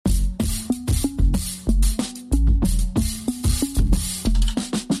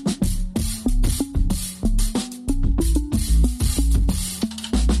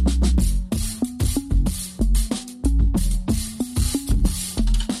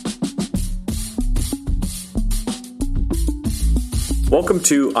Welcome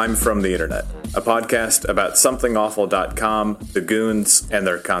to I'm From the Internet, a podcast about somethingawful.com, the goons, and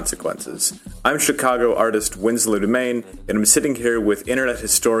their consequences. I'm Chicago artist Winslow Domain, and I'm sitting here with internet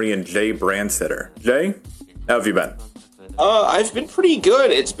historian Jay Brandstetter. Jay, how have you been? I've been pretty good.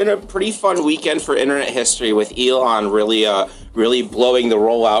 It's been a pretty fun weekend for internet history with Elon really blowing the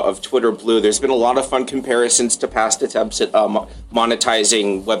rollout of Twitter Blue. There's been a lot of fun comparisons to past attempts at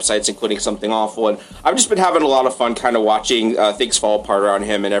monetizing websites, including Something Awful. And I've just been having a lot of fun kind of watching things fall apart around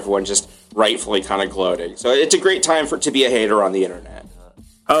him and everyone just rightfully kind of gloating. So it's a great time to be a hater on the internet.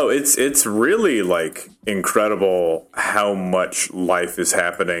 Oh, it's really like incredible how much life is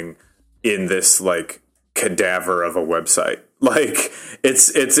happening in this like cadaver of a website. Like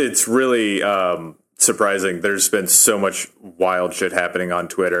it's really surprising. There's been so much wild shit happening on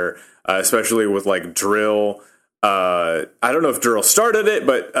Twitter, especially with like Drill. I don't know if Drill started it,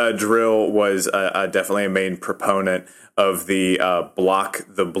 but Drill was definitely a main proponent of the block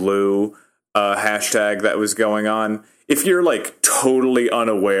the blue hashtag that was going on. If you're like totally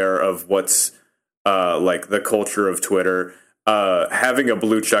unaware of what's like the culture of Twitter, having a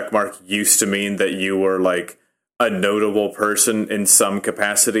blue check mark used to mean that you were like a notable person in some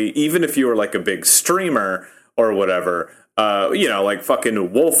capacity, even if you were like a big streamer or whatever. Like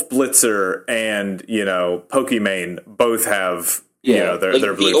fucking Wolf Blitzer and, Pokimane both have, their blue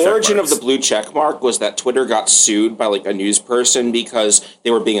check marks. The origin of the blue check mark was that Twitter got sued by like a news person because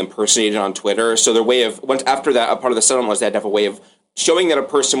they were being impersonated on Twitter. So their way of, after that, a part of the settlement was they had to have a way of showing that a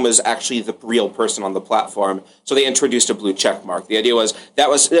person was actually the real person on the platform. So they introduced a blue check mark. The idea was it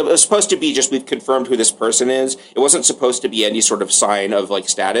was supposed to be just we've confirmed who this person is. It wasn't supposed to be any sort of sign of like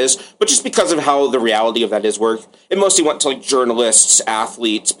status, but just because of how the reality of that is work, it mostly went to like journalists,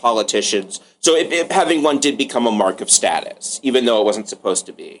 athletes, politicians. So having one did become a mark of status, even though it wasn't supposed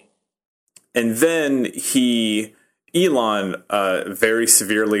to be. And then Elon very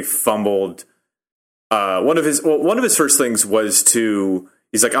severely fumbled. One of his first things was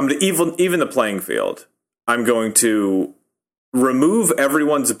he's like, I'm going to even the playing field. I'm going to remove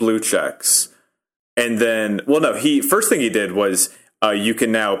everyone's blue checks. And then, first thing he did was, you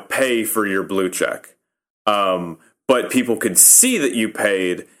can now pay for your blue check. But people could see that you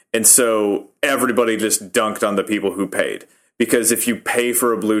paid. And so everybody just dunked on the people who paid, because if you pay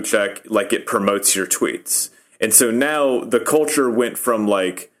for a blue check, like it promotes your tweets. And so now the culture went from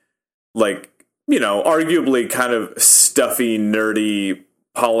like, arguably kind of stuffy, nerdy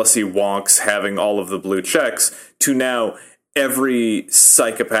policy wonks having all of the blue checks to now every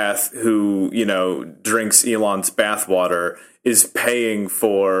psychopath who, drinks Elon's bathwater is paying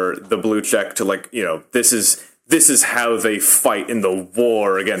for the blue check to this is how they fight in the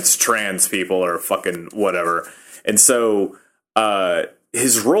war against trans people or fucking whatever. And so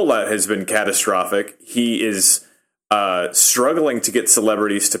his rollout has been catastrophic. He is struggling to get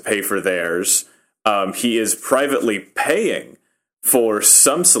celebrities to pay for theirs. He is privately paying for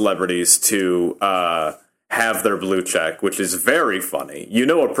some celebrities to have their blue check, which is very funny. You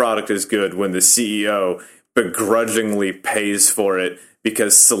know a product is good when the CEO begrudgingly pays for it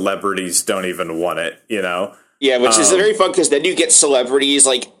because celebrities don't even want it, Yeah, which is very fun because then you get celebrities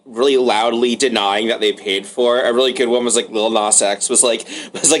like really loudly denying that they paid for it. A really good one was like Lil Nas X was like,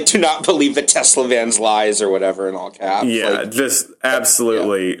 do not believe the Tesla van's lies or whatever in all caps. Yeah, just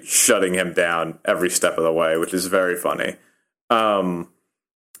absolutely shutting him down every step of the way, which is very funny. Drill,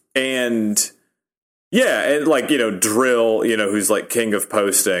 who's like king of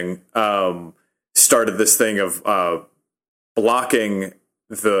posting, started this thing of block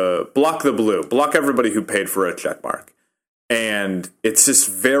the blue, block everybody who paid for a check mark. And it's just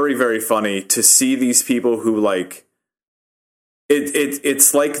very, very funny to see these people who like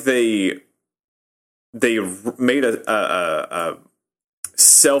it's like they made a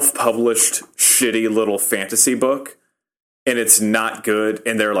self-published shitty little fantasy book, and it's not good,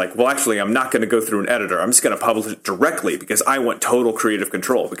 and they're like, well, actually, I'm not going to go through an editor. I'm just going to publish it directly because I want total creative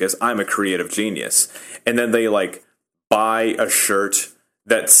control because I'm a creative genius. And then they like buy a shirt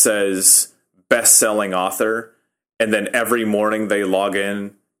that says best-selling author, and then every morning they log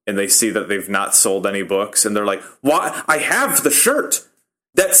in and they see that they've not sold any books, and they're like, "Why? I have the shirt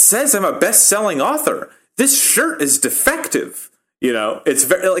that says I'm a best-selling author. This shirt is defective." It's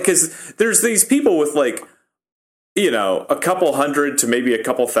very like because there's these people with like, a couple hundred to maybe a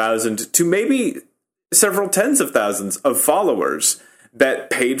couple thousand to maybe several tens of thousands of followers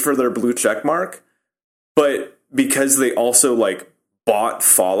that paid for their blue check mark, but because they also like bought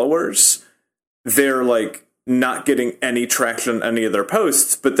followers, they're like not getting any traction on any of their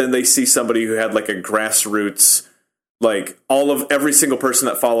posts. But then they see somebody who had like a grassroots, like every single person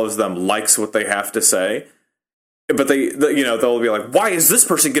that follows them likes what they have to say. but they'll be like, why is this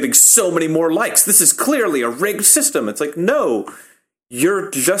person getting so many more likes? This is clearly a rigged system. It's like, no, you're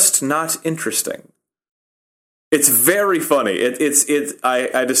just not interesting. It's very funny.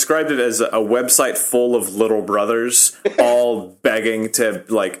 I described it as a website full of little brothers all begging to,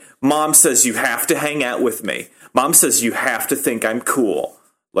 like, mom says you have to hang out with me. Mom says you have to think I'm cool.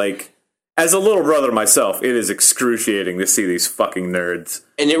 Like, as a little brother myself, it is excruciating to see these fucking nerds.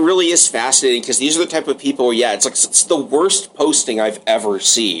 And it really is fascinating because these are the type of people, it's the worst posting I've ever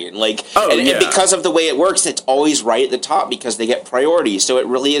seen. Like, and because of the way it works, it's always right at the top because they get priority. So it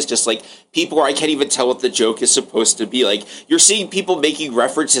really is just like people where I can't even tell what the joke is supposed to be. Like, you're seeing people making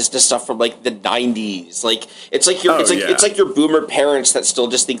references to stuff from like the 90s. Like, it's like your boomer parents that still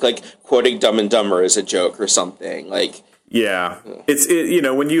just think like quoting Dumb and Dumber is a joke or something. Like, yeah,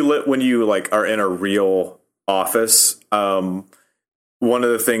 when you like are in a real office, one of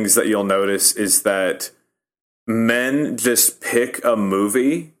the things that you'll notice is that men just pick a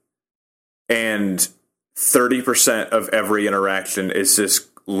movie and 30% of every interaction is just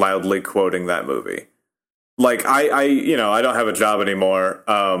loudly quoting that movie. Like I don't have a job anymore.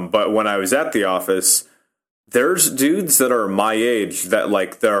 But when I was at the office, there's dudes that are my age that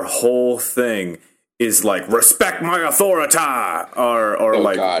like their whole thing is like respect my authority or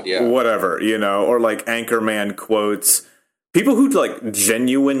like God, yeah. Whatever, or like Anchorman quotes. People who like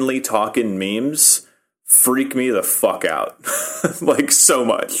genuinely talk in memes freak me the fuck out. Like so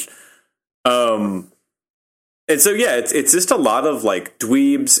much. And so yeah, it's just a lot of like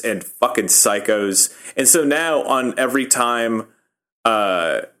dweebs and fucking psychos. And so now on every time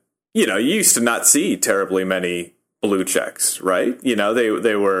you used to not see terribly many blue checks, right?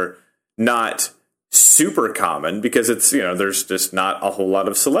 They were not super common because it's, there's just not a whole lot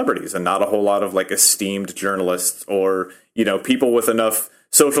of celebrities and not a whole lot of like esteemed journalists or, people with enough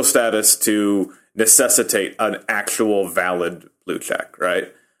social status to necessitate an actual valid blue check,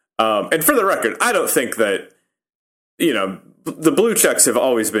 right? And for the record, I don't think that, the blue checks have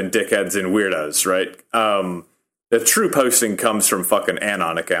always been dickheads and weirdos, right? The true posting comes from fucking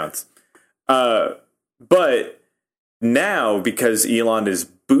Anon accounts. But now, because Elon is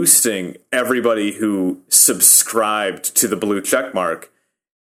boosting everybody who subscribed to the blue check mark,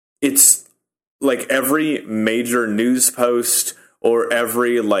 it's like every major news post or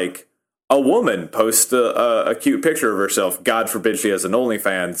every like a woman posts a cute picture of herself. God forbid she has an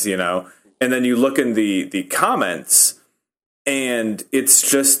OnlyFans, and then you look in the comments and it's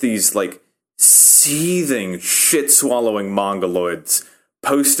just these like seething shit swallowing mongoloids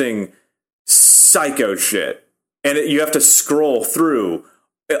posting psycho shit. And you have to scroll through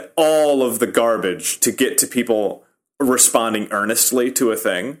all of the garbage to get to people responding earnestly to a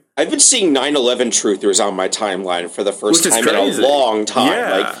thing. I've been seeing 9/11 truthers on my timeline for the first time in a long time.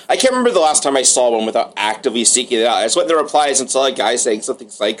 Yeah. Like, I can't remember the last time I saw one without actively seeking it out. I just went in the replies and saw a guy saying something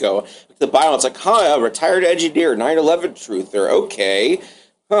psycho. The bio, it's like, a retired engineer, 9/11 truther. Okay.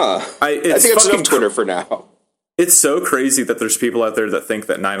 Huh. I think it's enough Twitter for now. It's so crazy that there's people out there that think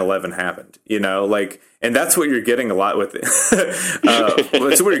that 9/11 happened, and that's what you're getting a lot with it.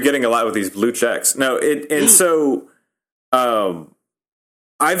 That's what you're getting a lot with these blue checks. No,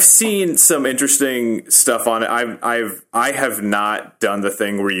 I've seen some interesting stuff on it. I have not done the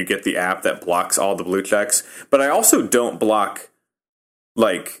thing where you get the app that blocks all the blue checks, but I also don't block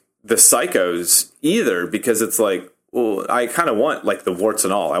like the psychos either because it's like, well, I kind of want like the warts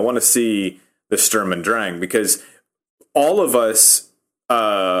and all. I want to see the Sturm und Drang because all of us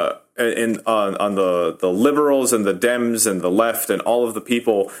on the liberals and the Dems and the left and all of the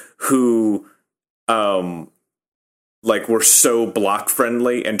people who like were so block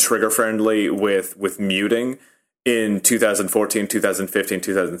friendly and trigger friendly with muting in 2014, 2015,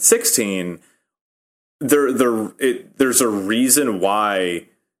 2016, there's a reason why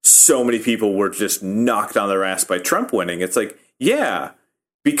so many people were just knocked on their ass by Trump winning. It's like, yeah,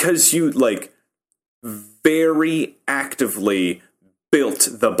 because you like very actively built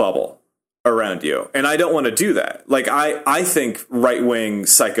the bubble around you. And I don't want to do that. Like, I think right-wing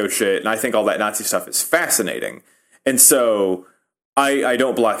psycho shit and I think all that Nazi stuff is fascinating. And so I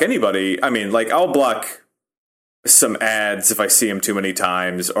don't block anybody. I mean, like, I'll block some ads if I see them too many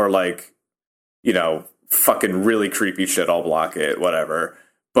times or like, fucking really creepy shit. I'll block it, whatever.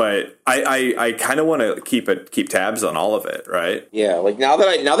 But I kind of want to keep tabs on all of it, right? Yeah, like now that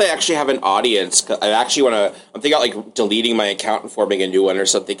I actually have an audience, I'm thinking about like deleting my account and forming a new one or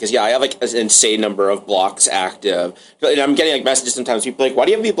something. Because I have like an insane number of blocks active, and I'm getting like messages sometimes. People are like, "Why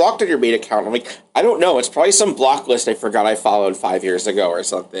do you have me blocked on your main account?" I'm like, I don't know. It's probably some block list I forgot I followed 5 years ago or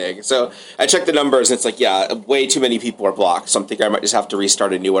something. So I checked the numbers, and it's like, yeah, way too many people are blocked. So I'm thinking I might just have to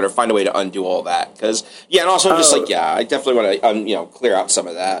restart a new one or find a way to undo all that. Because, yeah, and also just like, yeah, I definitely want to, clear out some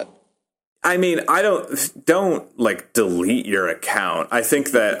of that. I mean, I don't like delete your account. I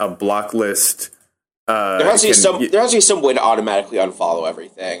think that a block list. There has to be some way to automatically unfollow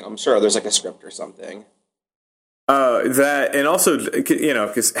everything. I'm sure there's like a script or something. That, and also,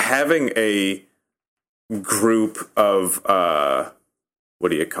 because having a group of what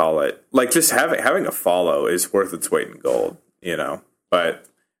do you call it? Like, just having a follow is worth its weight in gold, But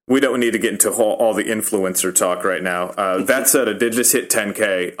we don't need to get into all the influencer talk right now. That said, I did just hit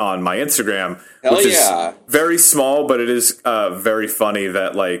 10K on my Instagram, which is very small, but it is very funny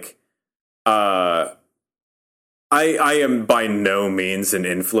that, like, I am by no means an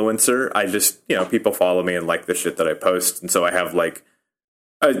influencer. I just, people follow me and like the shit that I post. And so I have, like,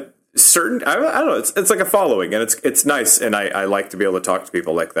 a certain, I don't know, it's like a following, and it's nice, and I like to be able to talk to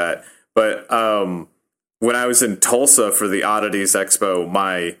people like that. But when I was in Tulsa for the Oddities Expo,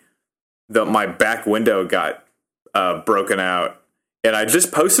 my back window got broken out, and I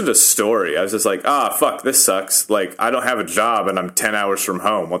just posted a story. I was just like, fuck, this sucks. Like, I don't have a job, and I'm 10 hours from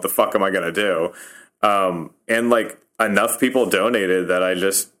home. What the fuck am I going to do? And like enough people donated that I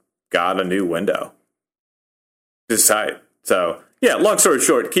just got a new window. Just tight. So yeah, long story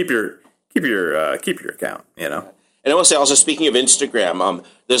short, keep your account, And I will say, also, speaking of Instagram,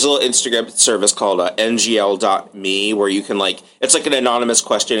 there's a little Instagram service called ngl.me where you can, like, it's like an anonymous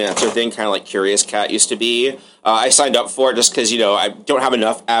question and answer thing, kind of like Curious Cat used to be. I signed up for it just because, I don't have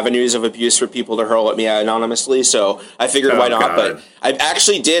enough avenues of abuse for people to hurl at me anonymously, so I figured why not. God. But I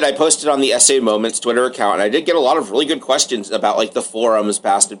posted on the Essay Moments Twitter account, and I did get a lot of really good questions about, like, the forums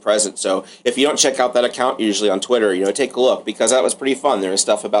past and present. So if you don't check out that account usually on Twitter, take a look, because that was pretty fun. There was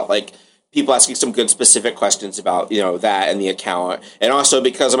stuff about, like, people asking some good specific questions about, that and the account. And also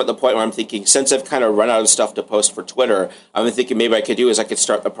because I'm at the point where I'm thinking, since I've kind of run out of stuff to post for Twitter, I'm thinking maybe I could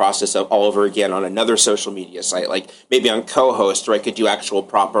start the process of all over again on another social media site, like maybe on Co-Host, where I could do actual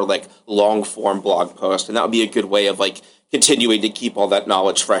proper, like, long-form blog post. And that would be a good way of, like, continuing to keep all that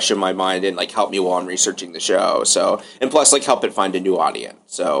knowledge fresh in my mind and, like, help me while I'm researching the show. So, and plus, like, help it find a new audience.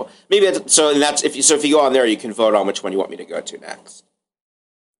 So maybe if you go on there, you can vote on which one you want me to go to next.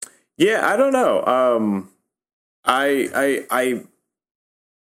 Yeah, I don't know. I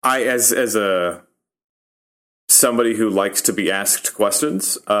as a somebody who likes to be asked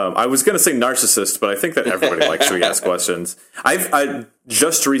questions. I was going to say narcissist, but I think that everybody likes to be asked questions. I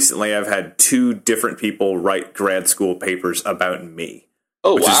just recently I've had 2 different people write grad school papers about me.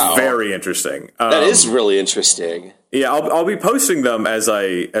 Oh, which wow. is very interesting. That is really interesting. Yeah, I'll be posting them as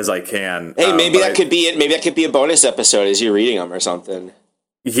I can. Hey, maybe that could be it. Maybe that could be a bonus episode as you're reading them or something.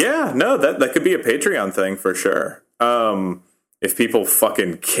 Yeah, no, that could be a Patreon thing for sure. If people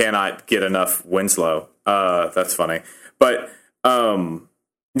fucking cannot get enough Winslow, that's funny. But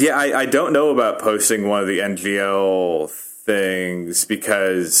yeah, I don't know about posting one of the NGL things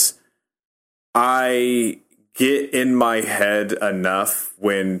because I get in my head enough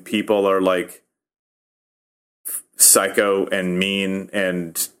when people are like psycho and mean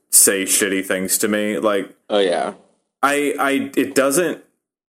and say shitty things to me. Like, oh yeah, it doesn't.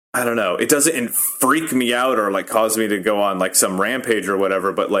 I don't know. It doesn't freak me out or like cause me to go on like some rampage or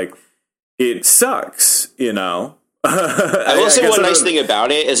whatever, but like it sucks, I will say one nice thing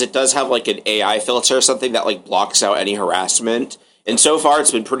about it is it does have like an AI filter or something that like blocks out any harassment. And so far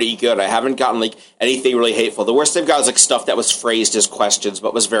it's been pretty good. I haven't gotten like anything really hateful. The worst they've got is like stuff that was phrased as questions,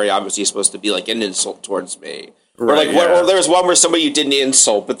 but was very obviously supposed to be like an insult towards me. Right, or there was one where somebody you didn't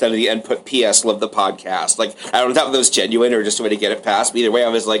insult, but then at the end put "P.S. Love the podcast." Like, I don't know if that was genuine or just a way to get it past. But either way, I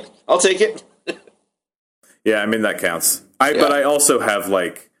was like, "I'll take it." Yeah, I mean that counts. But I also have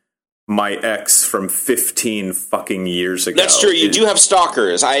like my ex from 15 fucking years ago. That's true. You do have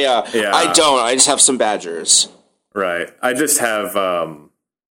stalkers. I don't. I just have some badgers. Right. I just have my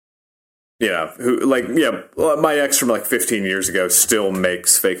ex from like 15 years ago still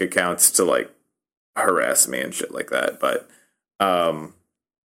makes fake accounts to like harass me and shit like that, but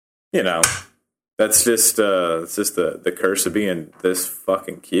that's just it's just the curse of being this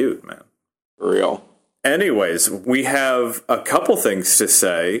fucking cute, man. For real. Anyways, we have a couple things to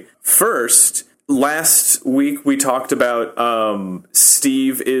say. First, last week we talked about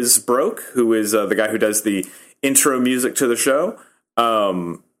Steve is Broke, who is the guy who does the intro music to the show,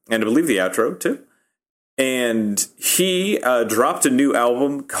 and I believe the outro too. And he dropped a new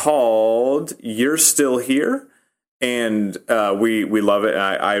album called You're Still Here, and we love it, and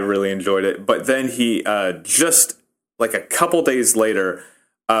I really enjoyed it. But then he just, like a couple days later,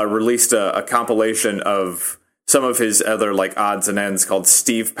 released a compilation of some of his other like odds and ends called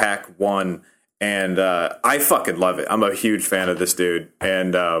Steve Pack 1. And I fucking love it. I'm a huge fan of this dude.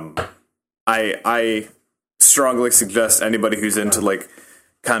 And I strongly suggest anybody who's into like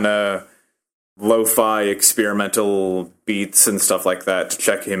kind of lo-fi experimental beats and stuff like that to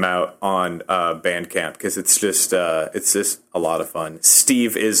check him out on Bandcamp, because it's just a lot of fun.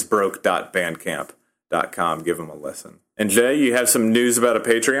 steveisbroke.bandcamp.com. Give him a listen. And Jay, you have some news about a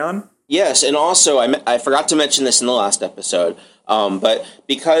Patreon? Yes, and also I forgot to mention this in the last episode, but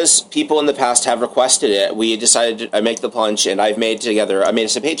because people in the past have requested it, we decided to make the plunge, and I made us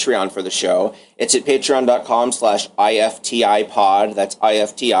a Patreon for the show. It's at patreon.com/IFTIpod. That's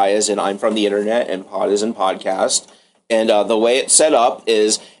IFTI as in I'm from the internet, and pod as in podcast. And the way it's set up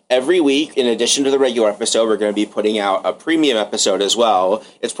is every week, in addition to the regular episode, we're going to be putting out a premium episode as well.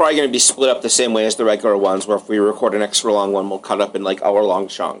 It's probably going to be split up the same way as the regular ones, where if we record an extra long one, we'll cut up in like hour-long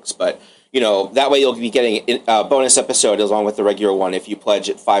chunks. But, that way you'll be getting a bonus episode along with the regular one if you pledge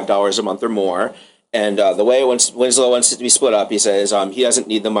at $5 a month or more. And the way Winslow wants it to be split up, he says he doesn't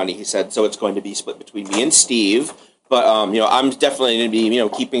need the money, he said, so it's going to be split between me and Steve. But, I'm definitely going to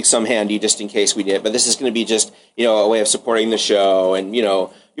be, keeping some handy just in case we did. But this is going to be just, a way of supporting the show. And,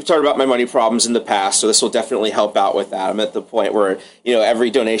 you've talked about my money problems in the past, so this will definitely help out with that. I'm at the point where, every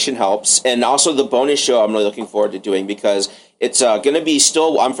donation helps. And also the bonus show I'm really looking forward to doing, because it's going to be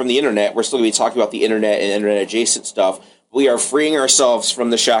still, I'm from the internet. We're still going to be talking about the internet and internet-adjacent stuff. We are freeing ourselves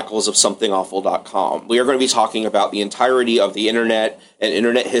from the shackles of somethingawful.com. We are going to be talking about the entirety of the internet and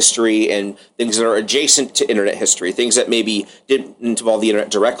internet history and things that are adjacent to internet history, things that maybe didn't involve the internet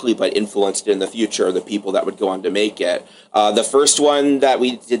directly but influenced it in the future, the people that would go on to make it. The first one that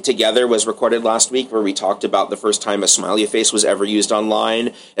we did together was recorded last week, where we talked about the first time a smiley face was ever used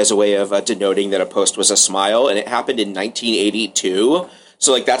online as a way of denoting that a post was a smile, and it happened in 1982.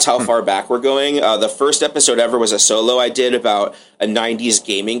 So, that's how far back we're going. The first episode ever was a solo I did about a 90s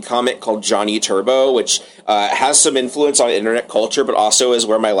gaming comic called Johnny Turbo, which has some influence on internet culture, but also is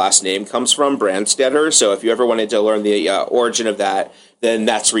where my last name comes from, Brandstetter. So if you ever wanted to learn the origin of that, then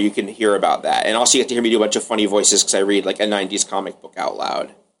that's where you can hear about that. And also you get to hear me do a bunch of funny voices because I read, a 90s comic book out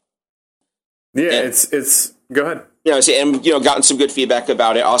loud. Yeah, and it's go ahead. Gotten some good feedback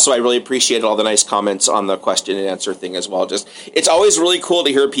about it. Also, I really appreciated all the nice comments on the question and answer thing as well. It's always really cool to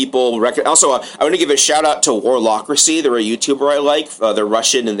hear people. Also, I want to give a shout out to Warlocracy. They're a YouTuber I like. They're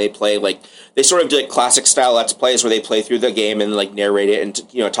Russian, and they play they sort of do classic style Let's Plays where they play through the game and narrate it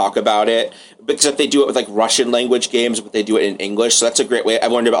and talk about it. Except they do it with Russian language games, but they do it in English. So that's a great way. I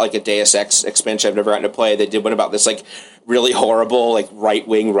wondered about a Deus Ex expansion I've never gotten to play. They did one about this really horrible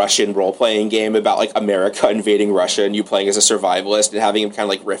right-wing Russian role-playing game about America invading Russia and you playing as a survivalist, and having him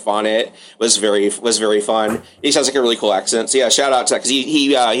kind of riff on it was very fun. He sounds like a really cool accent. So yeah, shout out to that, because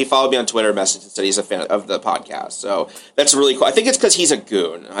he followed me on Twitter, messaged and said he's a fan of the podcast. So that's really cool. I think it's because he's a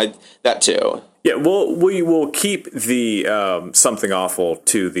goon. That too. Yeah, we will keep the Something Awful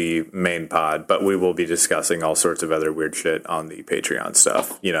to the main pod, but we will be discussing all sorts of other weird shit on the Patreon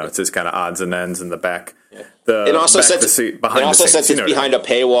stuff. It's just kind of odds and ends in the back. Yeah. It also sets it's behind a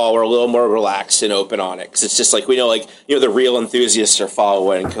paywall. We're a little more relaxed and open on it, because it's just we know the real enthusiasts are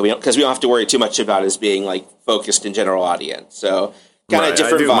following, because we don't have to worry too much about it as being focused in general audience. So kind of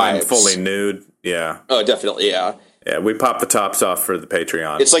different vibes. Mine fully nude. Yeah. Oh, definitely. Yeah. Yeah, we pop the tops off for the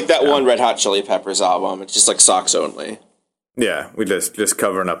Patreon. It's that one Red Hot Chili Peppers album. It's just socks only. Yeah, we just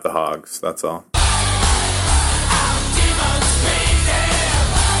covering up the hogs. That's all.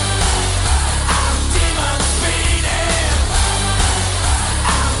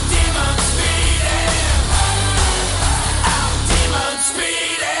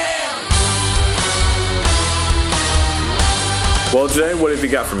 Well, Jay, what have you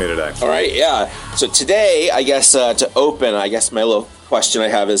got for me today? All right, yeah. So today, I guess to open, my little question I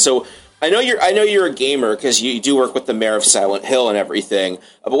have is, so I know you're a gamer because you do work with the mayor of Silent Hill and everything.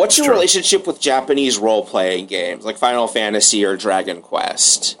 But what's your relationship with Japanese role-playing games like Final Fantasy or Dragon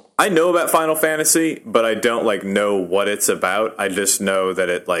Quest? I know about Final Fantasy, but I don't know what it's about. I just know that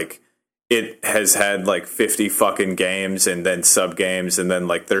it has had 50 fucking games and then sub games, and then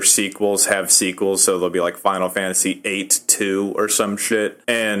their sequels have sequels, so they'll be Final Fantasy 8-2 or some shit.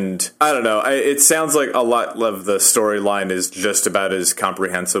 And I don't know, it sounds like a lot of the storyline is just about as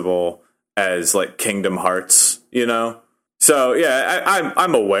comprehensible as Kingdom Hearts, So yeah,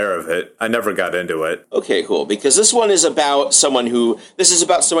 I'm aware of it. I never got into it. Okay, cool. Because this is about someone who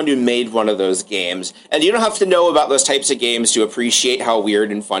made one of those games, and you don't have to know about those types of games to appreciate how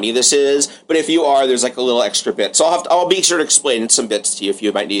weird and funny this is. But if you are, there's like a little extra bit. So I'll be sure to explain some bits to you if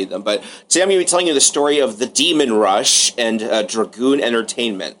you might need them. But today I'm going to be telling you the story of the Demon Rush and Dragoon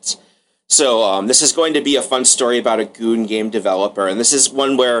Entertainment. So this is going to be a fun story about a Goon game developer, and this is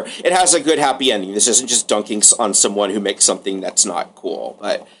one where it has a good happy ending. This isn't just dunking on someone who makes something that's not cool.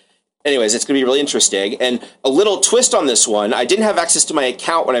 But anyways, it's going to be really interesting. And a little twist on this one, I didn't have access to my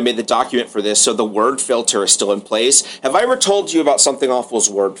account when I made the document for this, so the word filter is still in place. Have I ever told you about Something Awful's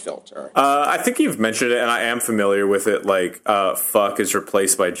word filter? I think you've mentioned it, and I am familiar with it. Like, fuck is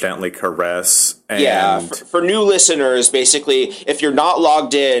replaced by gently caress. And yeah, for new listeners, basically, if you're not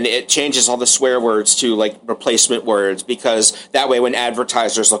logged in, it changes all the swear words to, like, replacement words, because that way when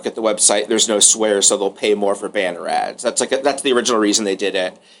advertisers look at the website, there's no swear, so they'll pay more for banner ads. That's the original reason they did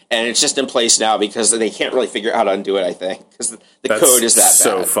it. And it's just in place now because they can't really figure out how to undo it, I think, because the code is that bad.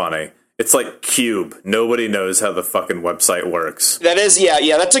 So funny. It's like Cube. Nobody knows how the fucking website works. That is,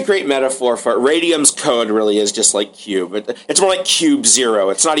 yeah, that's a great metaphor for it. Radium's code really is just like Cube. It's more like Cube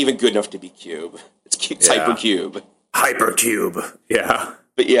Zero. It's not even good enough to be Cube. It's Hypercube. Hypercube, yeah.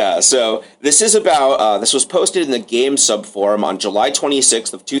 But yeah, so this is about, this was posted in the game subforum on July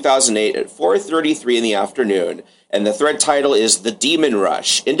 26th of 2008 at 4:33 in the afternoon. And the thread title is The Demon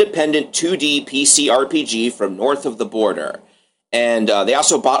Rush, independent 2D PC RPG from north of the border. And they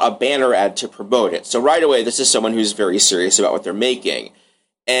also bought a banner ad to promote it. So right away, this is someone who's very serious about what they're making.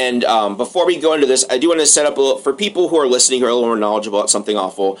 And before we go into this, I do want to set up a little, for people who are listening who are a little more knowledgeable about Something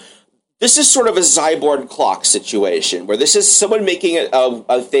Awful, this is sort of a Zyborg clock situation, where this is someone making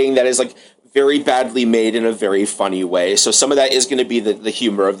a thing that is like very badly made in a very funny way. So some of that is going to be the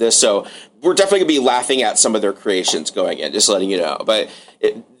humor of this. So we're definitely going to be laughing at some of their creations going in, just letting you know. But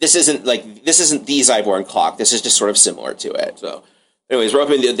this isn't the Zyborg clock. This is just sort of similar to it. So anyways, we're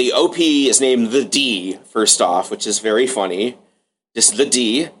opening the OP is named The D, first off, which is very funny. Just The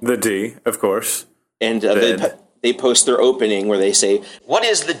D. The D, of course. And they post their opening where they say, "What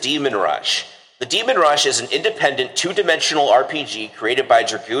is the Demon Rush? The Demon Rush is an independent two-dimensional RPG created by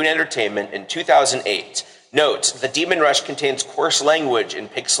Dragoon Entertainment in 2008. Note, the Demon Rush contains coarse language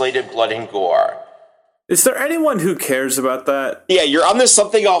and pixelated blood and gore." Is there anyone who cares about that? Yeah, you're on the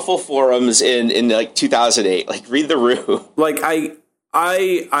Something Awful forums in like 2008. Like, read the room. Like,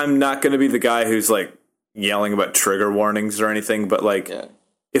 I'm not going to be the guy who's like yelling about trigger warnings or anything, but like,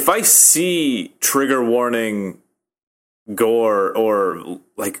 if I see trigger warning gore or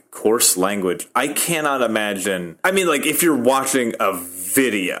like coarse language, I cannot imagine. I mean, like, if you're watching a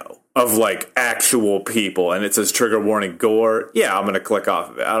video of like actual people and it says trigger warning gore, yeah, I'm gonna click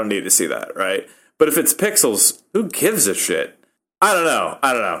off of it. I don't need to see that, right? But if it's pixels, who gives a shit? I don't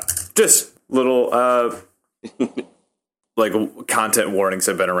know. Just little like content warnings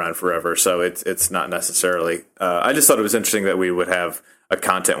have been around forever, so it's not necessarily. I just thought it was interesting that we would have a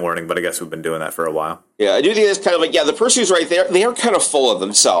content warning, but I guess we've been doing that for a while. Yeah, I do think it's kind of like, the person who's right there, they are kind of full of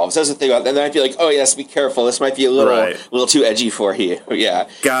themselves. That's the thing. And then I'd be like, oh, yes, be careful. This might be a little too edgy for you. Yeah.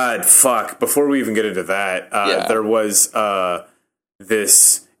 God, fuck. Before we even get into that, there was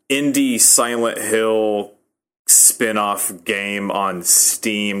this indie Silent Hill spin-off game on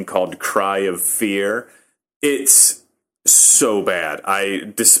Steam called Cry of Fear. It's so bad.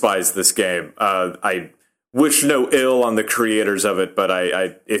 I despise this game. I wish no ill on the creators of it, but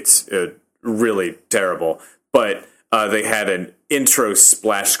it's really terrible. But they had an intro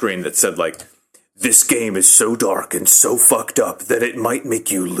splash screen that said, like, "This game is so dark and so fucked up that it might make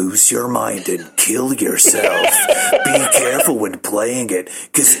you lose your mind and kill yourself. Be careful when playing it,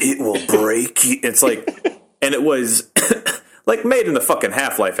 because it will break you." It's like, and it was like made in the fucking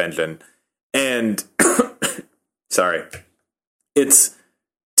Half-Life engine. And sorry, it's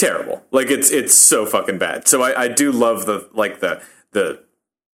terrible. Like, it's so fucking bad. So I do love the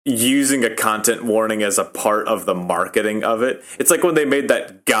using a content warning as a part of the marketing of it. It's like when they made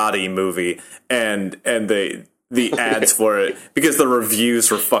that Gotti movie and the ads for it, because the reviews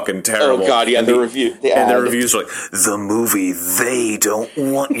were fucking terrible. Oh god, yeah, the reviews were like, "The movie they don't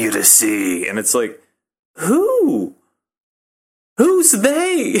want you to see." And it's like, who's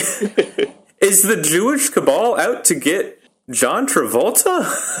they? Is the Jewish cabal out to get John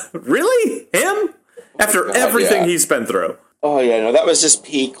Travolta? Really? Him? After everything he's been through. Oh yeah, no, that was just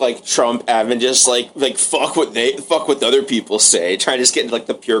peak like Trump having just like fuck what other people say, trying to just get into like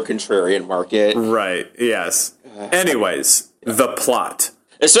the pure contrarian market. Right. Yes. Anyways, the plot.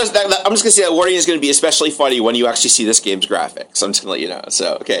 I'm just gonna say that warning is going to be especially funny when you actually see this game's graphics. I'm just gonna let you know.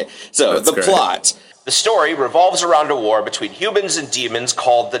 So okay, so that's the great plot. The story revolves around a war between humans and demons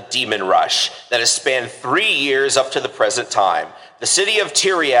called the Demon Rush that has spanned 3 years up to the present time. The city of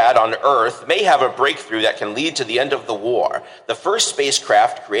Tyriad on Earth may have a breakthrough that can lead to the end of the war. The first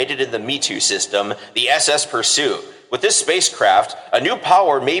spacecraft created in the Me-Too system, the SS Pursuit. With this spacecraft, a new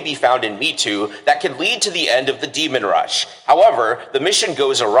power may be found in Me-Too that can lead to the end of the Demon Rush. However, the mission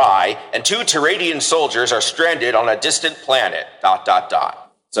goes awry, and 2 Tyrradian soldiers are stranded on a distant planet. ...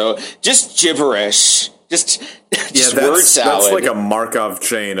 So, just gibberish. Just word salad. That's like a Markov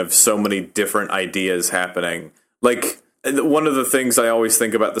chain of so many different ideas happening. Like, one of the things I always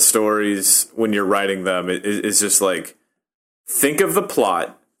think about the stories when you're writing them is just like, think of the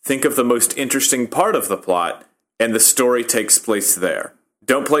plot, think of the most interesting part of the plot, and the story takes place there.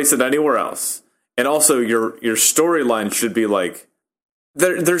 Don't place it anywhere else. And also, your storyline should be like,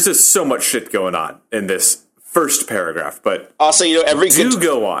 there's just so much shit going on in this first paragraph, but also,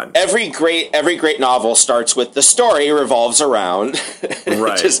 go on. Every great novel starts with the story revolves around.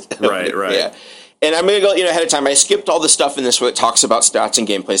 Right, right. Yeah. And I'm going to go, ahead of time. I skipped all the stuff in this where it talks about stats and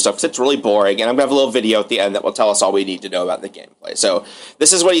gameplay stuff because it's really boring. And I'm going to have a little video at the end that will tell us all we need to know about the gameplay. So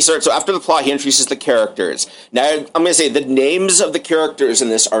this is what he starts. So after the plot, he introduces the characters. Now, I'm going to say the names of the characters in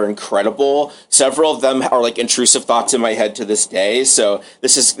this are incredible. Several of them are like intrusive thoughts in my head to this day. So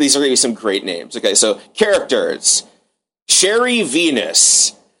these are going to be some great names. Okay, so characters. Cherry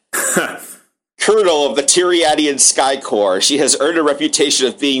Venus. Colonel of the Tyriadian Sky Corps, she has earned a reputation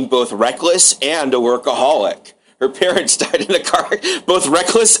of being both reckless and a workaholic. Her parents died in a car, both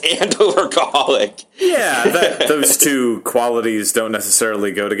reckless and a workaholic. Yeah, those two qualities don't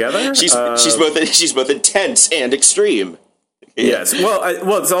necessarily go together. She's both intense and extreme. Yes, well,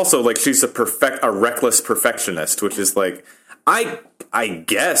 it's also like she's a reckless perfectionist, which is like, I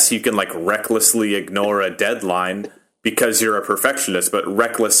guess you can like recklessly ignore a deadline because you're a perfectionist, but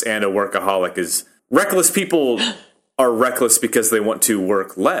reckless and a workaholic is... Reckless people are reckless because they want to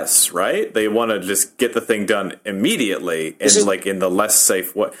work less, right? They want to just get the thing done immediately and like in the less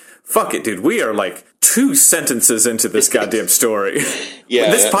safe way. Fuck it, dude. We are like 2 sentences into this goddamn story.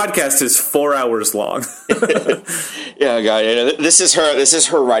 Yeah, this podcast is 4 hours long. Yeah, God. This is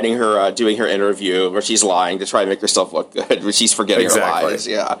her writing her doing her interview where she's lying to try to make herself look good, where she's forgetting her lies.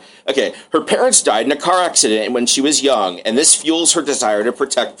 Yeah. Okay. Her parents died in a car accident when she was young, and this fuels her desire to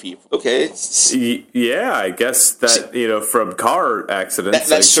protect people. Okay. Yeah, I guess that from car accidents.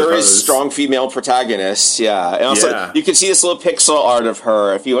 That sure is strong female protagonist. Yeah, and also you can see this little pixel art of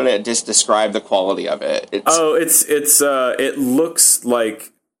her if you want to just describe the quality of it. It looks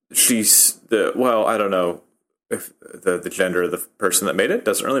like she's I don't know if the gender of the person that made it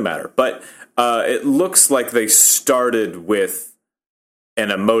doesn't really matter, but it looks like they started with an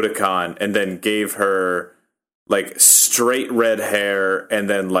emoticon and then gave her like straight red hair and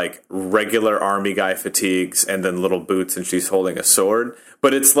then like regular army guy fatigues and then little boots and she's holding a sword.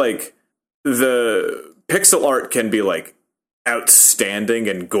 But it's like the pixel art can be like outstanding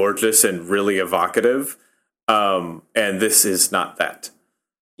and gorgeous and really evocative. And this is not that.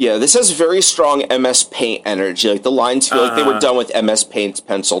 Yeah, this has very strong MS Paint energy. Like the lines feel like they were done with MS Paint's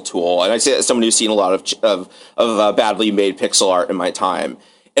pencil tool. And I say that as someone who's seen a lot of badly made pixel art in my time.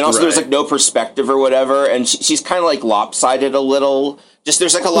 And also there's like no perspective or whatever. And she's kind of like lopsided a little. Just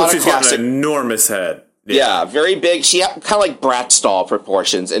there's like a lot of classic. She's got an enormous head. Yeah, very big. She kind of like Bratz doll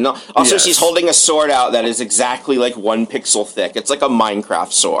proportions. And also she's holding a sword out that is exactly like 1 pixel thick. It's like a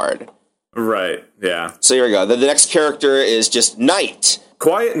Minecraft sword. Right, yeah. So here we go. The next character is just Knight.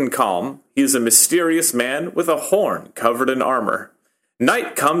 Quiet and calm, he is a mysterious man with a horn covered in armor.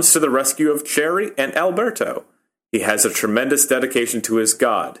 Knight comes to the rescue of Cherry and Alberto. He has a tremendous dedication to his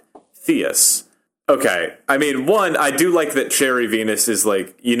god, Theus. Okay, I mean, one, I do like that Cherry Venus is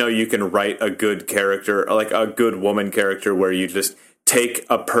like, you can write a good character, like a good woman character where you just take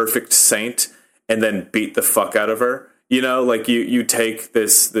a perfect saint and then beat the fuck out of her. Like you take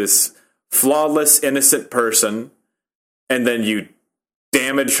this flawless, innocent person and then you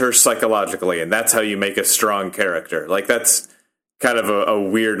damage her psychologically, and that's how you make a strong character. Like, that's kind of a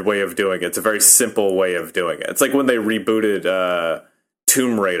weird way of doing it. It's a very simple way of doing it. It's like when they rebooted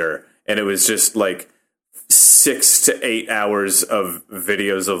Tomb Raider, and it was just like 6 to 8 hours of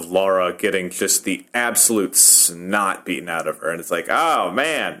videos of Laura getting just the absolute snot beaten out of her, and it's like, oh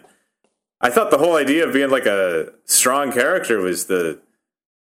man, I thought the whole idea of being like a strong character was the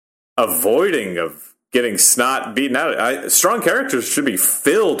avoiding of getting snot beaten out. Strong characters should be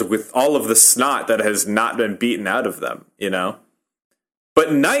filled with all of the snot that has not been beaten out of them,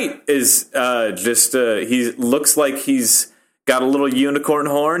 But Knight is he looks like he's got a little unicorn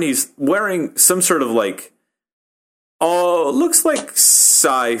horn. He's wearing some sort of like Oh, looks like sci-fi-ish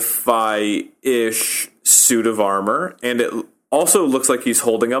suit of armor, and it also looks like he's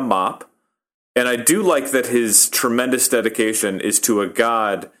holding a mop. And I do like that his tremendous dedication is to a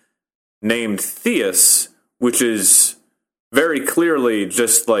god named Theus, which is very clearly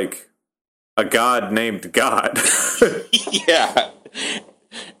just like a god named God. Yeah.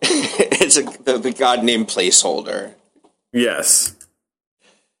 It's the god named placeholder. Yes.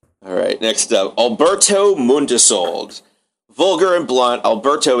 All right, next up, Alberto Mundisold. Vulgar and blunt,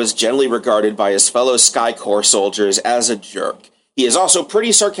 Alberto is generally regarded by his fellow Sky Corps soldiers as a jerk. He is also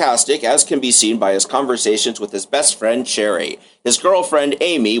pretty sarcastic, as can be seen by his conversations with his best friend, Cherry. His girlfriend,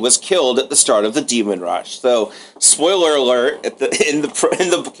 Amy, was killed at the start of the Demon Rush. So, spoiler alert in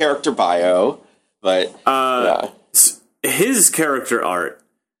the character bio. But, yeah. His character art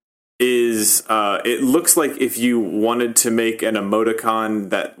is, it looks like if you wanted to make an emoticon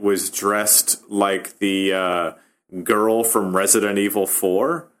that was dressed like the girl from Resident Evil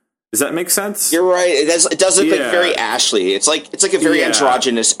 4. Does that make sense? You're right. It does look like very Ashley. It's like a very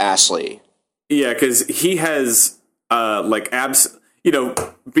androgynous Ashley. Yeah, because he has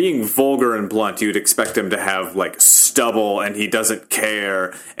being vulgar and blunt, you'd expect him to have like stubble, and he doesn't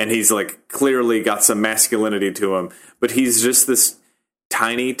care, and he's like clearly got some masculinity to him. But he's just this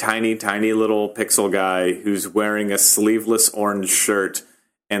tiny, tiny, tiny little pixel guy who's wearing a sleeveless orange shirt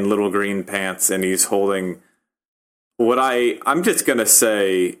and little green pants, and he's holding what I'm just gonna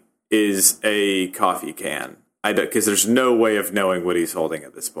say is a coffee can. Because there's no way of knowing what he's holding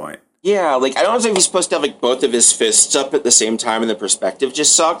at this point. Yeah, like, I don't know if he's supposed to have, like, both of his fists up at the same time and the perspective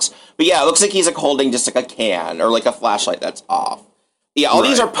just sucks. But yeah, it looks like he's, like, holding just, like, a can or, like, a flashlight that's off. Yeah, all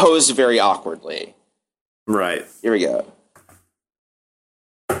these are posed very awkwardly. Right. Here we go.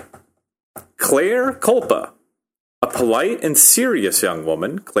 Claire Culpa. A polite and serious young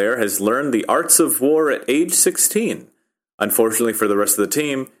woman, Claire has learned the arts of war at age 16. Unfortunately for the rest of the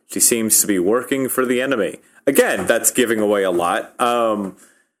team, she seems to be working for the enemy. Again, that's giving away a lot. And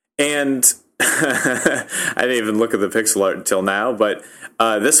I didn't even look at the pixel art until now, but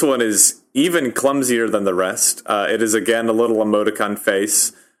this one is even clumsier than the rest. It is, again, a little emoticon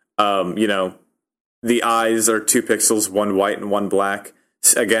face. The eyes are 2 pixels, one white and one black.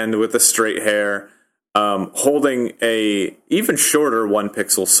 Again, with the straight hair. Holding a even shorter 1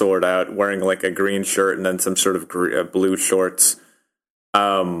 pixel sword out, wearing like a green shirt and then some sort of blue shorts.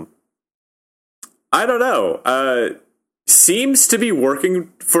 I don't know. Seems to be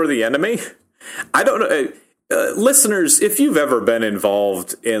working for the enemy. I don't know. Listeners, if you've ever been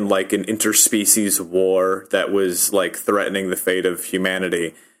involved in like an interspecies war that was like threatening the fate of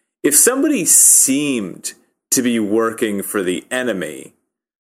humanity, if somebody seemed to be working for the enemy,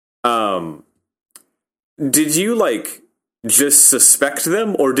 did you, like, just suspect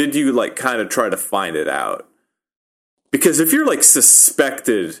them, or did you, like, kind of try to find it out? Because if you're, like,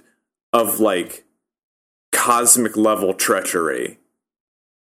 suspected of, like, cosmic-level treachery,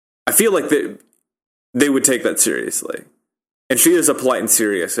 I feel like they would take that seriously. And she is a polite and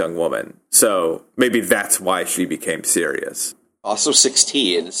serious young woman, so maybe that's why she became serious. Also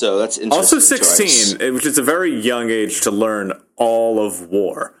 16, so that's interesting. Also 16, choice. Which is a very young age to learn all of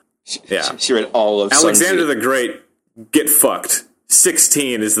war. Yeah, she read all of Alexander the Great. Get fucked.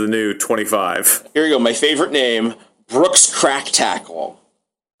 16 is the new 25. Here we go. My favorite name, Brooks Crack Tackle.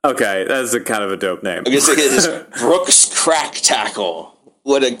 Okay, that's a kind of a dope name. I guess it is Brooks Crack Tackle.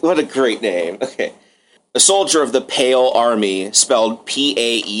 What a great name. Okay, a soldier of the Pale Army, spelled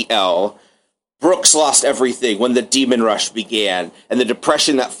Pael. Brooks lost everything when the Demon Rush began, and the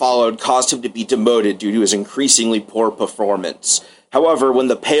depression that followed caused him to be demoted due to his increasingly poor performance. However, when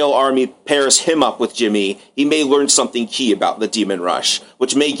the Pale Army pairs him up with Jimmy, he may learn something key about the Demon Rush,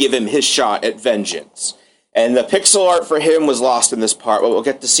 which may give him his shot at vengeance. And the pixel art for him was lost in this part, but we'll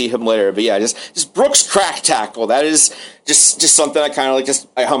get to see him later. But yeah, just Brooks Crack Tackle. That is just something I kind of like.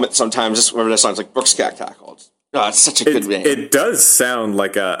 I hum it sometimes, just whenever that sounds like Brooks Crack Tackle. It's such a good name. It does sound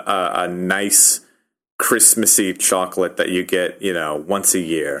like a nice Christmassy chocolate that you get, once a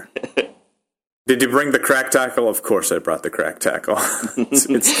year. Did you bring the crack tackle? Of course I brought the crack tackle. it's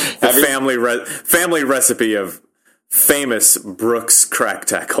the family recipe of famous Brooks crack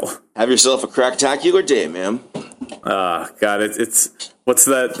tackle. Have yourself a cracktacular day, ma'am. God, it's what's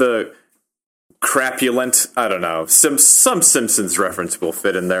that? The crapulent? I don't know. Some Simpsons reference will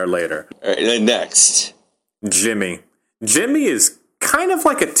fit in there later. All right, and then next. Jimmy. Jimmy is kind of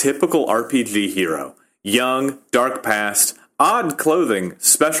like a typical RPG hero. Young, dark past, odd clothing,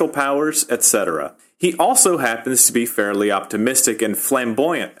 special powers, etc. He also happens to be fairly optimistic and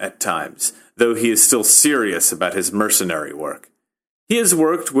flamboyant at times, though he is still serious about his mercenary work. He has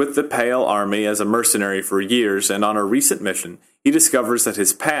worked with the Pale Army as a mercenary for years, and on a recent mission, he discovers that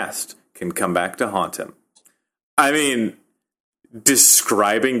his past can come back to haunt him. I mean,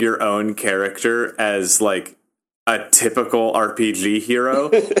 describing your own character as, like, a typical RPG hero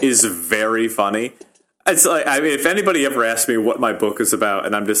is very funny. It's like, I mean, if anybody ever asked me what my book is about,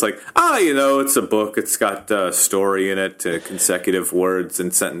 and I'm just like, it's a book. It's got story in it, consecutive words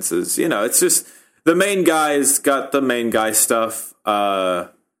and sentences. It's just the main guy's got the main guy stuff,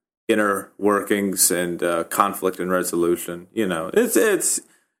 inner workings and conflict and resolution. It's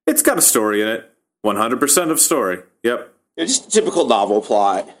got a story in it. 100% of story. Yep. It's just a typical novel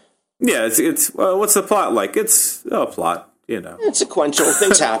plot. Yeah, it's what's the plot like? It's a plot, It's sequential.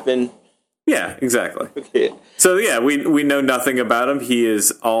 Things happen. Yeah, exactly. Okay. So yeah, we know nothing about him. He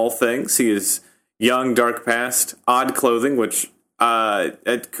is all things. He is young, dark past, odd clothing, which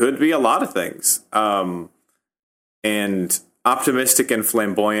it could be a lot of things. And optimistic and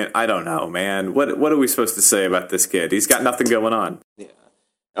flamboyant. I don't know, man. What are we supposed to say about this kid? He's got nothing going on. Yeah.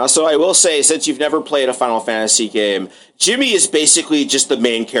 So I will say, since you've never played a Final Fantasy game, Jimmy is basically just the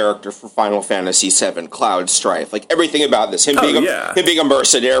main character for Final Fantasy VII, Cloud Strife. Like, everything about this, him being a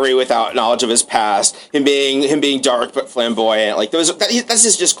mercenary without knowledge of his past, him being dark but flamboyant, like this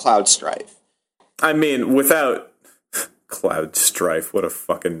is just Cloud Strife. I mean, without Cloud Strife, what a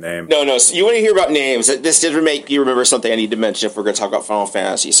fucking name. No, so you want to hear about names. This did make you remember something I need to mention if we're going to talk about Final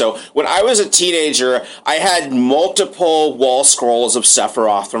Fantasy. So, when I was a teenager, I had multiple wall scrolls of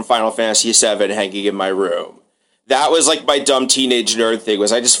Sephiroth from Final Fantasy VII hanging in my room. That was like my dumb teenage nerd thing,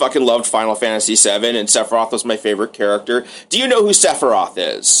 was I just fucking loved Final Fantasy VII, and Sephiroth was my favorite character. Do you know who Sephiroth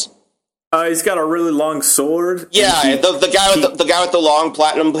is? He's got a really long sword. Yeah, the guy with the long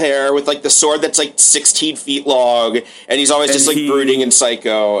platinum hair with like the sword that's like 16 feet long, and he's always just like brooding and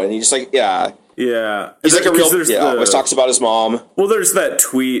psycho, and he's just like yeah. He's like a real always talks about his mom. Well, there's that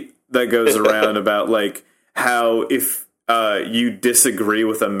tweet that goes around about like how if you disagree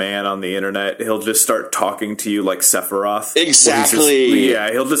with a man on the internet, he'll just start talking to you like Sephiroth. Exactly.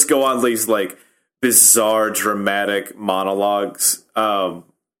 He'll just go on these like bizarre, dramatic monologues.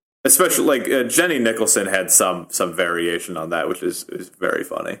 Especially, like, Jenny Nicholson had some variation on that, which is very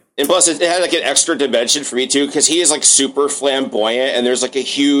funny. And plus, it had, like, an extra dimension for me, too, because he is, like, super flamboyant, and there's, like, a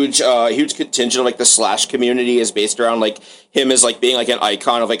huge contingent of, like, the Slash community is based around, like, him as, like, being, like, an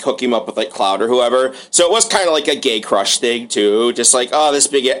icon of, like, hooking him up with, like, Cloud or whoever. So it was kind of, like, a gay crush thing, too. Just, like, this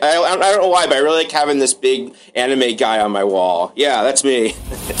big... I don't know why, but I really like having this big anime guy on my wall. Yeah, that's me.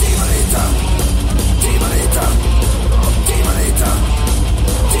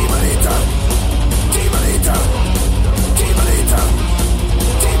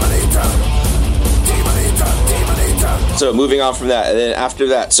 So moving on from that, and then after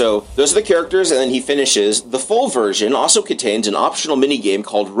that, so those are the characters, and then he finishes. The full version also contains an optional minigame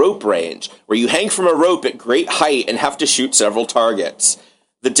called Rope Range, where you hang from a rope at great height and have to shoot several targets.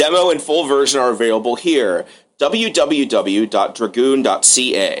 The demo and full version are available here,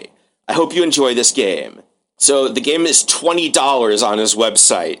 www.dragoon.ca. I hope you enjoy this game. So the game is $20 on his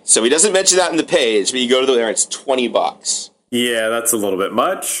website. So he doesn't mention that in the page, but you go to there, it's $20. Yeah, that's a little bit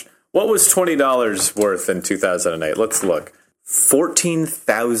much. What was $20 worth in 2008? Let's look.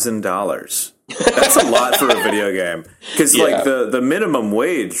 $14,000. That's a lot for a video game. Because like the minimum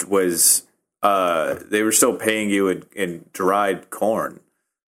wage was they were still paying you in dried corn.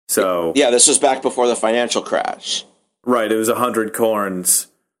 So yeah, this was back before the financial crash. Right, it was 100 corns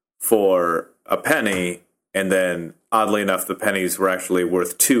for a penny, and then oddly enough, the pennies were actually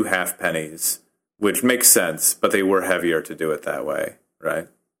worth 2 half pennies, which makes sense, but they were heavier to do it that way, right?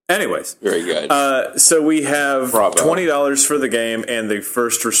 Anyways. Very good. So we have $20 for the game, and the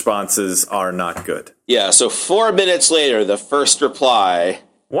first responses are not good. Yeah, so 4 minutes later, the first reply.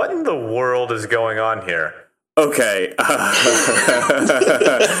 What in the world is going on here? Okay.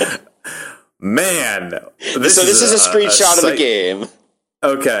 Man. This is a screenshot of the game.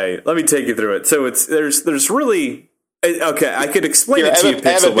 Okay, let me take you through it. So there's really... Okay, I could explain it to you. I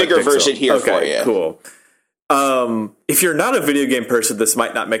have a bigger version here for you. Cool. If you're not a video game person, this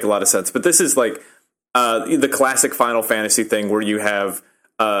might not make a lot of sense, but this is like the classic Final Fantasy thing where you have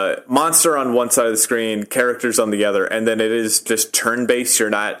monster on one side of the screen, characters on the other, and then it is just turn-based. You're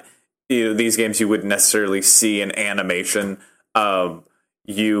not, these games you wouldn't necessarily see an animation.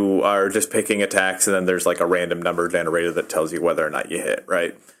 You are just picking attacks, and then there's like a random number generator that tells you whether or not you hit,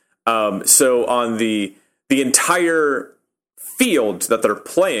 right? So on the entire field that they're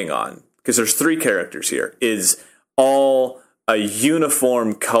playing on, because there's 3 characters here, is all a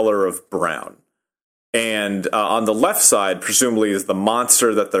uniform color of brown. And on the left side, presumably, is the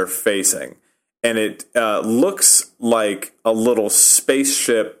monster that they're facing. and it looks like a little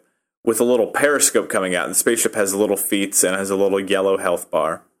spaceship with a little periscope coming out. And the spaceship has little feet and has a little yellow health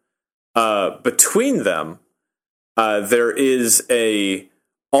bar. Between them, there is a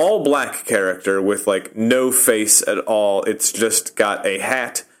all-black character with, like, no face at all. It's just got a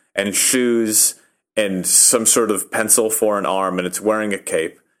hat and shoes and some sort of pencil for an arm, and it's wearing a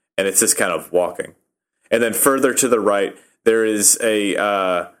cape, and it's just kind of walking. And then further to the right, there is a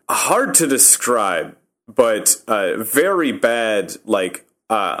hard to describe, but very bad, like,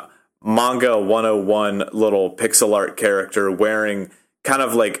 manga 101 little pixel art character wearing kind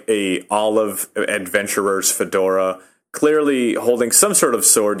of like a olive adventurer's fedora, clearly holding some sort of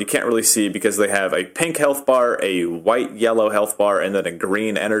sword. You can't really see because they have a pink health bar, a white-yellow health bar, and then a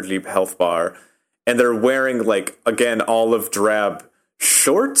green energy health bar. And they're wearing, like, again, olive drab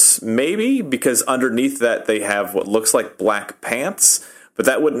shorts, maybe, because underneath that they have what looks like black pants. But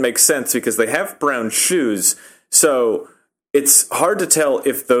that wouldn't make sense because they have brown shoes. So it's hard to tell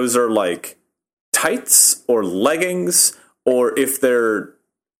if those are, like, tights or leggings, or if they're,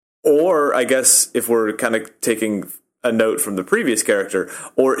 or I guess if we're kind of taking a note from the previous character,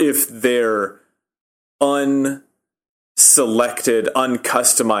 or if they're unselected,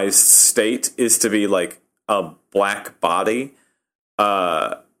 uncustomized state is to be like a black body.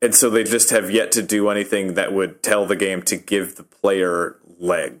 And so they just have yet to do anything that would tell the game to give the player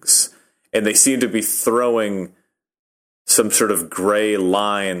legs. And they seem to be throwing some sort of gray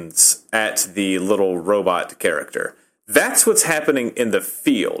lines at the little robot character. That's what's happening in the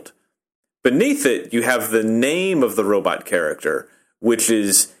field. Beneath it, you have the name of the robot character, which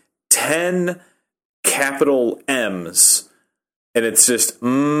is 10 capital M's. And it's just,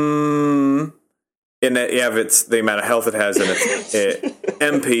 and you have the amount of health it has, and it's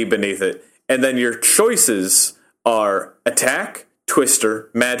MP beneath it. And then your choices are attack, twister,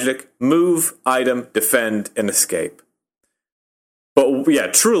 magic, move, item, defend, and escape. But yeah,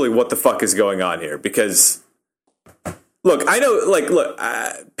 truly, what the fuck is going on here? Because look, I know,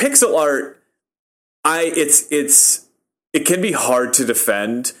 pixel art, it can be hard to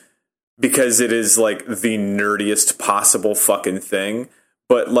defend because it is, like, the nerdiest possible fucking thing.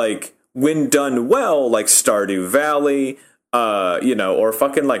 But, like, when done well, like Stardew Valley, or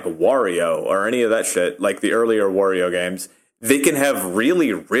fucking, like, Wario or any of that shit, like the earlier Wario games, they can have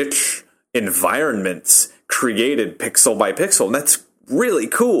really rich environments created pixel by pixel, and that's really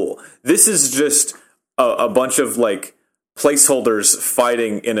cool. This is just a bunch of, like, placeholders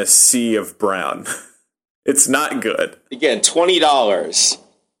fighting in a sea of brown. It's not good. Again, $20.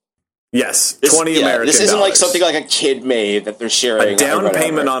 Yes, American dollars. This isn't like something like a kid made that they're sharing. A down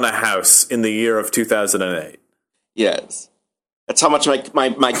payment on a house in the year of 2008. Yes. That's how much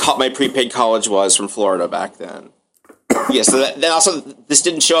my prepaid college was from Florida back then. Yeah, so then also, this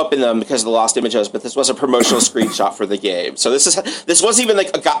didn't show up in them because of the lost images, but this was a promotional screenshot for the game. So this wasn't even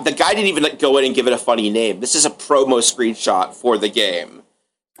like the guy didn't even go in and give it a funny name. This is a promo screenshot for the game.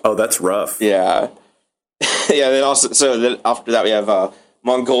 Oh, that's rough. Yeah. Yeah, then also, so then after that we have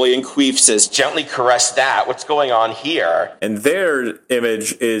Mongolian Queef says, Gently caress that. What's going on here? And their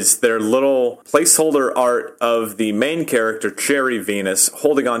image is their little placeholder art of the main character, Cherry Venus,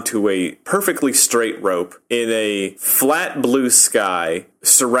 holding onto a perfectly straight rope in a flat blue sky,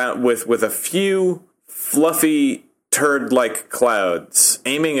 with a few fluffy turd-like clouds,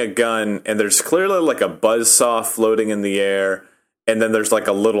 aiming a gun, and there's clearly like a buzzsaw floating in the air, and then there's like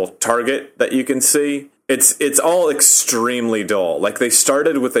a little target that you can see. It's all extremely dull. Like, they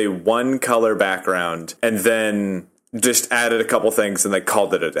started with a one-color background and then just added a couple things and they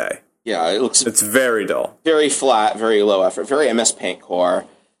called it a day. Yeah, it's very dull. Very flat, very low effort, very MS Paint core.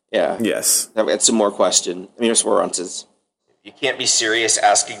 Yeah. Yes. I've got some more question. responses. You can't be serious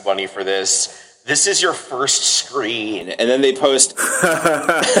asking money for this. This is your first screen. And then they post...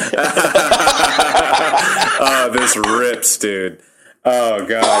 Oh, this rips, dude. Oh,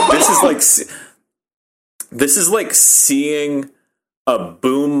 God. This is like seeing a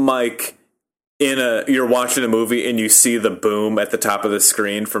boom mic you're watching a movie and you see the boom at the top of the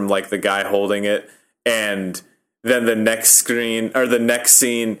screen from, like, the guy holding it, and then the next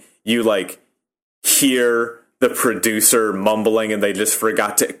scene you, like, hear the producer mumbling and they just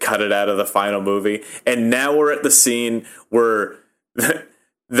forgot to cut it out of the final movie. And now we're at the scene where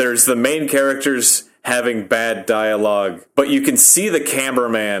there's the main characters having bad dialogue, but you can see the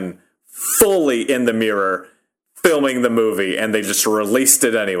cameraman fully in the mirror filming the movie, and they just released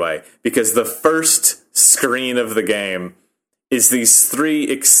it anyway, because the first screen of the game is these 3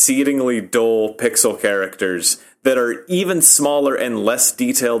 exceedingly dull pixel characters that are even smaller and less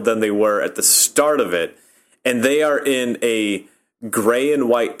detailed than they were at the start of it, and they are in a gray and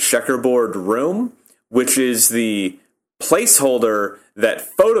white checkerboard room, which is the placeholder that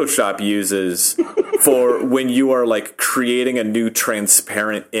Photoshop uses for when you are like creating a new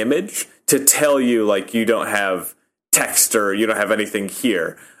transparent image to tell you like you don't have text or you don't have anything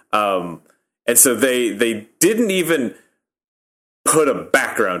here. And so they didn't even put a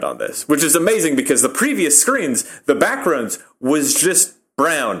background on this, which is amazing because the previous screens, the backgrounds was just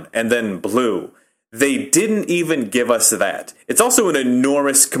brown and then blue. They didn't even give us that. It's also an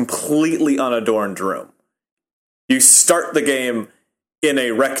enormous, completely unadorned room. You start the game in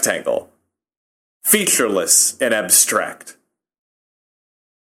a rectangle, featureless and abstract.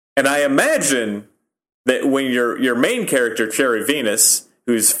 And I imagine that when your main character, Cherry Venus,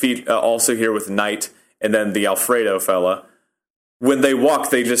 who's also here with Knight, and then the Alfredo fella, when they walk,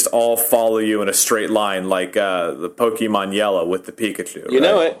 they just all follow you in a straight line, like the Pokemon Yellow with the Pikachu. You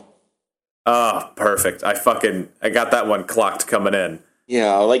know it. Oh, perfect. I got that one clocked coming in.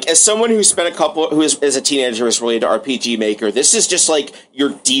 Yeah, like as someone who spent as a teenager was really into RPG Maker, this is just like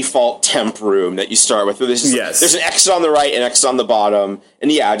your default temp room that you start with. There's an exit on the right and exit on the bottom, and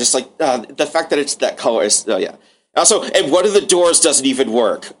yeah, just like the fact that it's that color is yeah. Also, and one of the doors doesn't even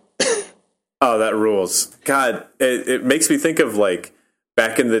work. Oh, that rules. God, it makes me think of like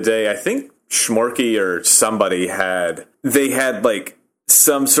back in the day. I think Schmorky or somebody had like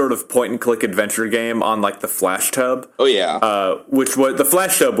some sort of point-and-click adventure game on, like, the Flash Tub. Oh, yeah. The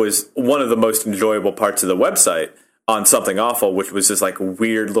Flash Tub was one of the most enjoyable parts of the website on Something Awful, which was just, like,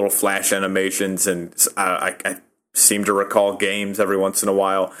 weird little Flash animations, and I seem to recall games every once in a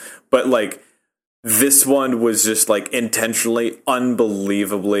while. But, like, this one was just, like, intentionally,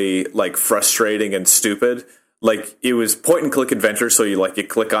 unbelievably, like, frustrating and stupid. Like, it was point-and-click adventure, so you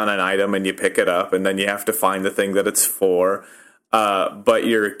click on an item and you pick it up, and then you have to find the thing that it's for. But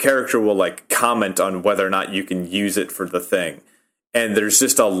your character will like comment on whether or not you can use it for the thing. And there's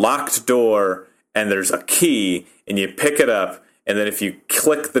just a locked door and there's a key and you pick it up. And then if you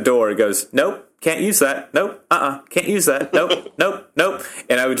click the door, it goes, nope, can't use that. Nope. Can't use that. Nope. Nope.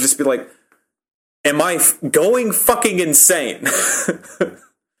 And I would just be like, am I going fucking insane?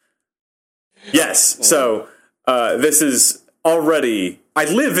 Yes. So, this is already, I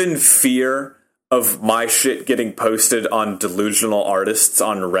live in fear of my shit getting posted on delusional artists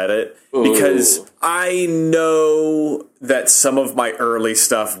on Reddit because I know that some of my early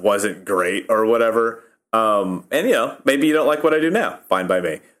stuff wasn't great or whatever. And, you know, maybe you don't like what I do now. Fine by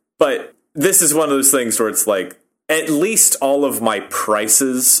me. But this is one of those things where it's like, at least all of my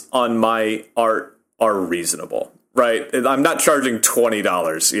prices on my art are reasonable, right? I'm not charging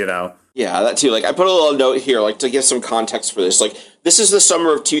 $20, you know? Yeah, that too. Like, I put a little note here, like, to give some context for this. Like, this is the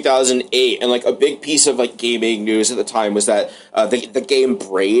summer of 2008, and, like, a big piece of, like, gaming news at the time was that the game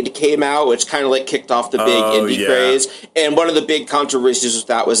Braid came out, which kind of, like, kicked off the big indie craze. And one of the big controversies with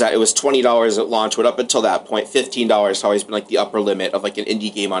that was that it was $20 at launch, but up until that point, $15 has always been, like, the upper limit of, like, an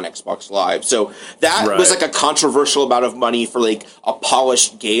indie game on Xbox Live. So that was, like, a controversial amount of money for, like, a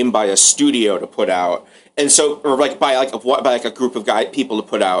polished game by a studio to put out. And so, or like by a group of people to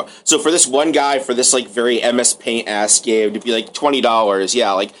put out. So for this one guy, for this like very MS Paint ass game to be like $20,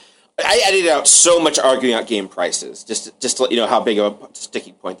 yeah, like I edited out so much arguing out game prices just to let you know how big of a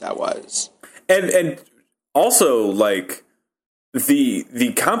sticking point that was. And also like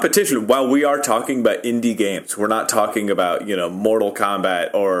the competition. While we are talking about indie games, we're not talking about Mortal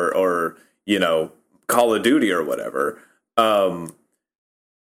Kombat or Call of Duty or whatever.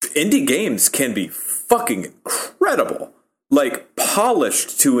 Indie games can be fucking incredible, like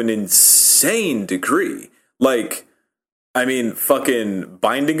polished to an insane degree. Like, I mean, fucking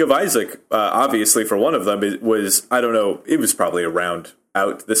Binding of Isaac, obviously for one of them, it was, I don't know, it was probably around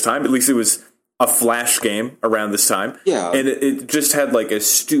out this time. At least it was a Flash game around this time. Yeah. And it just had like a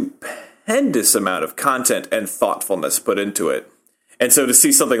stupendous amount of content and thoughtfulness put into it. And so to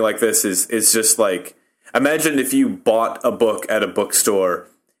see something like this is just like, imagine if you bought a book at a bookstore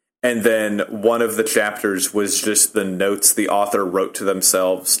and then one of the chapters was just the notes the author wrote to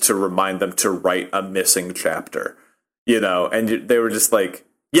themselves to remind them to write a missing chapter, and they were just like,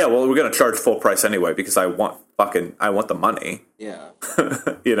 yeah, well, we're going to charge full price anyway because I want the money. Yeah.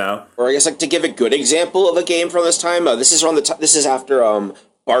 Or I guess like to give a good example of a game from this time, this is after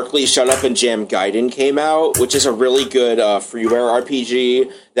Barkley Shut Up and Jam Gaiden came out, which is a really good freeware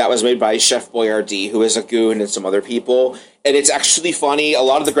RPG that was made by Chef Boyardee, who is a goon, and some other people. And it's actually funny. A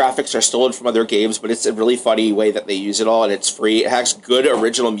lot of the graphics are stolen from other games, but it's a really funny way that they use it all, and it's free. It has good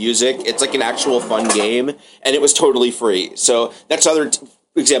original music. It's like an actual fun game, and it was totally free. So that's another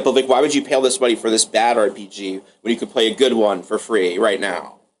example of like, why would you pay all this money for this bad RPG when you could play a good one for free right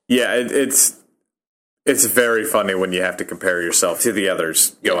now? Yeah, it's It's very funny when you have to compare yourself to the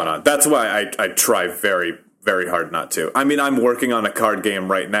others going on. That's why I try very, very hard not to. I mean, I'm working on a card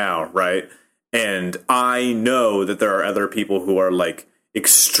game right now, right? And I know that there are other people who are like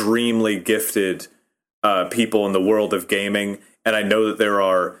extremely gifted people in the world of gaming. And I know that there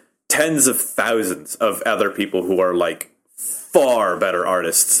are tens of thousands of other people who are like far better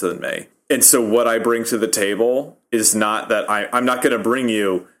artists than me. And so what I bring to the table is not that I'm not going to bring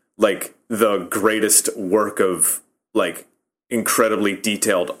you like the greatest work of like incredibly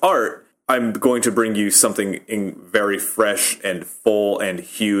detailed art. I'm going to bring you something very fresh and full and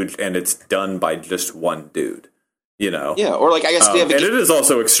huge, and it's done by just one dude, you know? Yeah, or like, I guess and it is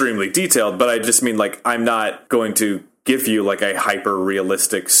also extremely detailed, but I just mean like, I'm not going to give you like a hyper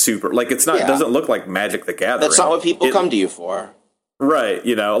realistic super, like it's not, it doesn't look like Magic the Gathering. That's not what people come to you for. Right,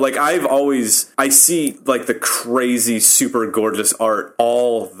 you know, like I see like the crazy, super gorgeous art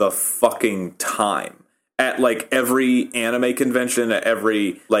all the fucking time. At like every anime convention, at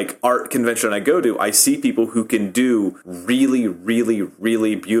every like art convention I go to, I see people who can do really, really,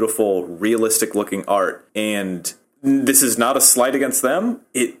 really beautiful, realistic looking art. And this is not a slight against them.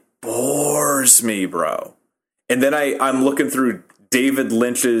 It bores me, bro. And then I'm looking through David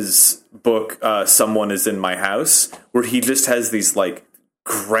Lynch's book, Someone Is in My House, where he just has these like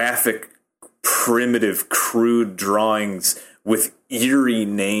graphic, primitive, crude drawings with eerie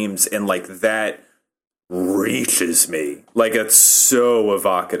names, and like that reaches me. Like it's so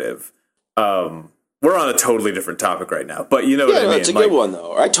evocative. We're on a totally different topic right now, but you know what I mean? That's a good one,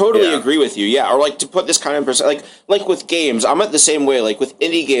 though. I totally agree with you. Yeah, or like to put this kind of perspective, like with games, I'm at the same way. Like with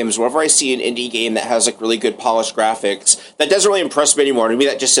indie games, whenever I see an indie game that has like really good polished graphics, that doesn't really impress me anymore. To me,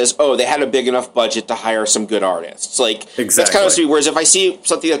 that just says, oh, they had a big enough budget to hire some good artists. Like that's kind of sweet. Whereas if I see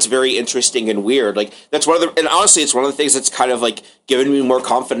something that's very interesting and weird, like that's one of the, and honestly, it's one of the things that's kind of like given me more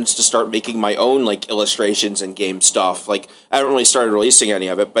confidence to start making my own like illustrations and game stuff. Like I haven't really started releasing any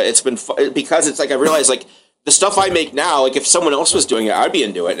of it, but it's been because it's like I realized like the stuff I make now, like if someone else was doing it, I'd be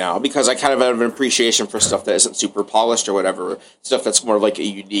into it now because I kind of have an appreciation for stuff that isn't super polished or whatever, stuff that's more like a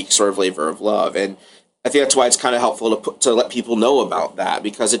unique sort of flavor of love. And I think that's why it's kind of helpful to let people know about that,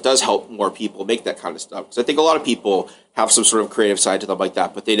 because it does help more people make that kind of stuff. Because I think a lot of people have some sort of creative side to them like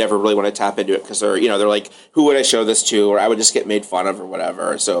that, but they never really want to tap into it because they're like, who would I show this to? Or I would just get made fun of or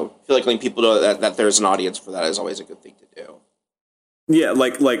whatever. So I feel like letting people know that there's an audience for that is always a good thing to do. Yeah,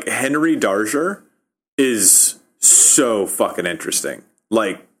 like Henry Darger is so fucking interesting.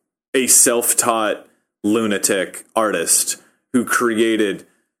 Like a self-taught lunatic artist who created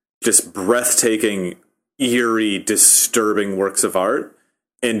just breathtaking, eerie, disturbing works of art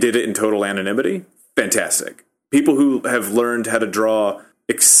and did it in total anonymity. Fantastic. People who have learned how to draw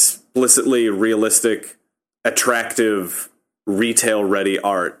explicitly realistic, attractive, retail-ready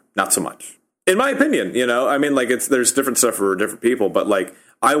art, not so much. In my opinion, you know, I mean, like there's different stuff for different people, but like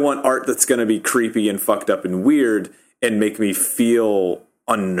I want art that's going to be creepy and fucked up and weird and make me feel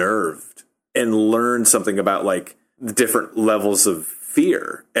unnerved and learn something about like the different levels of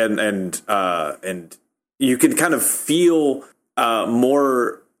fear and you can kind of feel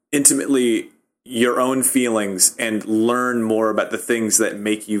more intimately your own feelings and learn more about the things that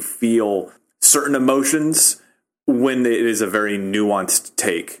make you feel certain emotions when it is a very nuanced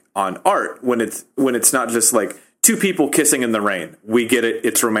take on art, when it's not just like two people kissing in the rain. We get it.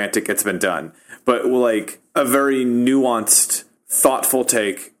 It's romantic. It's been done. But like a very nuanced, thoughtful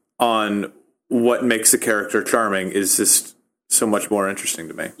take on what makes a character charming is just so much more interesting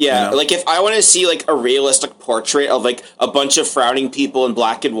to me. Yeah, you know? like if I want to see like a realistic portrait of like a bunch of frowning people in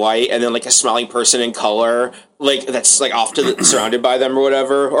black and white and then like a smiling person in color, like that's like off to the surrounded by them or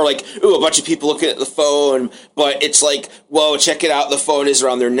whatever, or like ooh, a bunch of people looking at the phone, but it's like, whoa, check it out, the phone is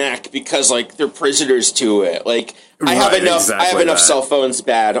around their neck because like they're prisoners to it. Like I have enough cell phones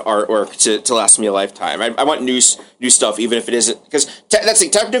bad artwork to last me a lifetime. I want new stuff, even if it isn't, because that's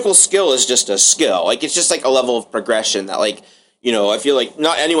like technical skill is just a skill. Like it's just like a level of progression that like, you know, I feel like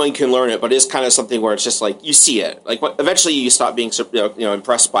not anyone can learn it, but it's kind of something where it's just like you see it. Like eventually you stop being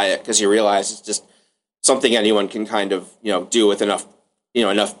impressed by it because you realize it's just something anyone can kind of do with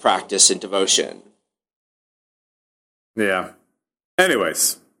enough practice and devotion. Yeah.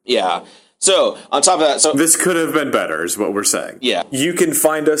 Anyways. Yeah. So on top of that, this could have been better, is what we're saying. Yeah. You can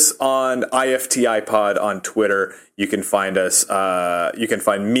find us on IFTI Pod on Twitter. You can find us. You can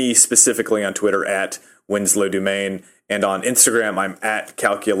find me specifically on Twitter at Winslow Domain. And on Instagram, I'm at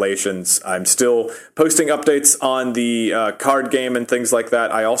Calculations. I'm still posting updates on the card game and things like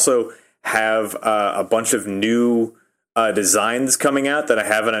that. I also have a bunch of new designs coming out that I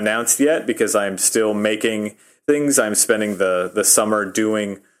haven't announced yet because I'm still making things. I'm spending the summer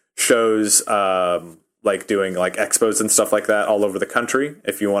doing shows like doing like expos and stuff like that all over the country.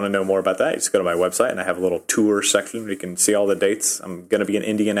 If you want to know more about that, just go to my website and I have a little tour section where you can see all the dates. I'm going to be in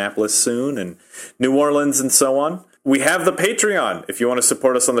Indianapolis soon and New Orleans and so on. We have the Patreon. If you want to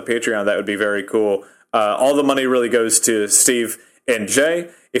support us on the Patreon, that would be very cool. All the money really goes to Steve and Jay.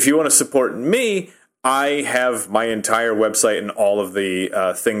 If you want to support me, I have my entire website and all of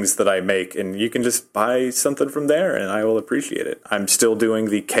the things that I make, and you can just buy something from there, and I will appreciate it. I'm still doing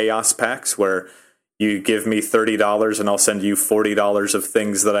the Chaos Packs, where you give me $30, and I'll send you $40 of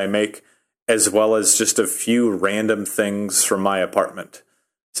things that I make, as well as just a few random things from my apartment.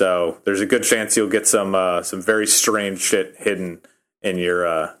 So there's a good chance you'll get some very strange shit hidden in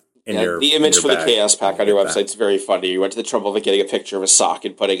your the image for bag. The Chaos Pack on your website's very funny. You went to the trouble of getting a picture of a sock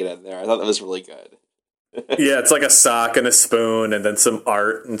and putting it in there. I thought that was really good. Yeah, it's like a sock and a spoon and then some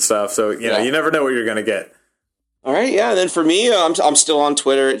art and stuff. So, you know, you never know what you're going to get. All right, yeah. And then for me, I'm still on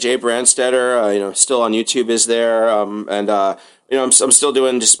Twitter at Jay Brandstetter. Still on YouTube is there. I'm still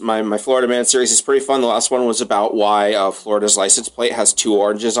doing just my Florida Man series. It's pretty fun. The last one was about why Florida's license plate has 2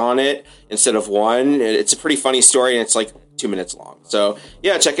 oranges on it instead of 1. It's a pretty funny story, and it's like 2 minutes long. So,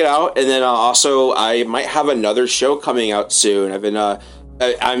 yeah, check it out. And then also, I might have another show coming out soon. I've been...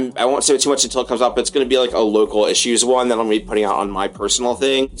 I won't say too much until it comes out, but it's going to be like a local issues one that I'm going to be putting out on my personal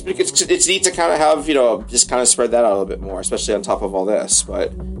thing. It's neat to kind of have, just kind of spread that out a little bit more, especially on top of all this.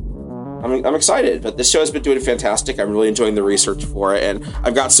 But I'm excited. But this show has been doing fantastic. I'm really enjoying the research for it, and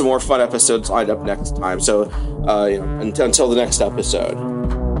I've got some more fun episodes lined up next time. So, until the next episode.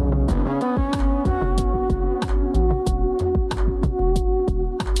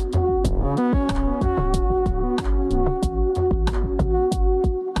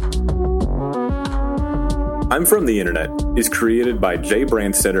 I'm From the Internet is created by Jay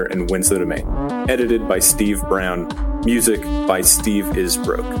Brandstetter and Winslow Domain. Edited by Steve Brown. Music by Steve Is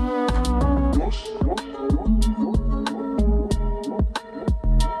Broke.